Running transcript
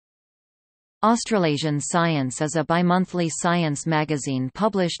Australasian Science is a bimonthly science magazine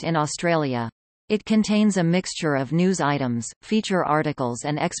published in Australia. It contains a mixture of news items, feature articles,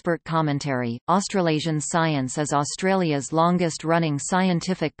 and expert commentary. Australasian Science is Australia's longest-running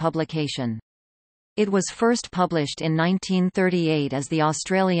scientific publication. It was first published in 1938 as the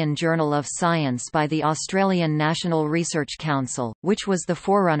Australian Journal of Science by the Australian National Research Council, which was the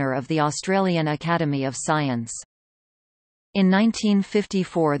forerunner of the Australian Academy of Science. In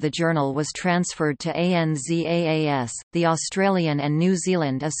 1954 the journal was transferred to ANZAAS, the Australian and New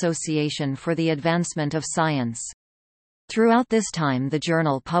Zealand Association for the Advancement of Science. Throughout this time the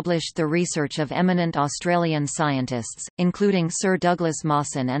journal published the research of eminent Australian scientists, including Sir Douglas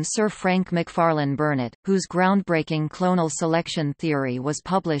Mawson and Sir Frank Macfarlane Burnet, whose groundbreaking clonal selection theory was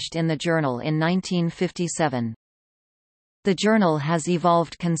published in the journal in 1957. The journal has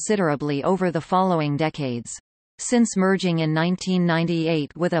evolved considerably over the following decades. Since merging in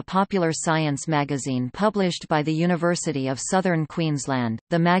 1998 with a popular science magazine published by the University of Southern Queensland,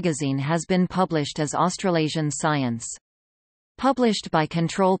 the magazine has been published as Australasian Science. Published by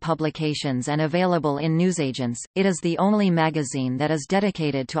Control Publications and available in newsagents, it is the only magazine that is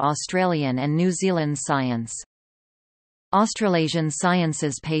dedicated to Australian and New Zealand science. Australasian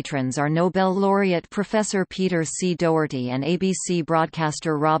Science's patrons are Nobel laureate Professor Peter C. Doherty and ABC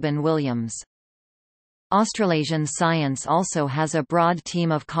broadcaster Robin Williams. Australasian Science also has a broad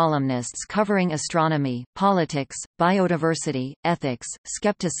team of columnists covering astronomy, politics, biodiversity, ethics,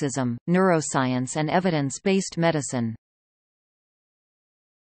 skepticism, neuroscience and evidence-based medicine.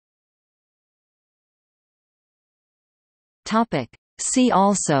 See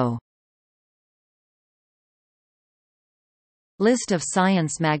also: List of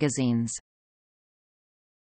science magazines.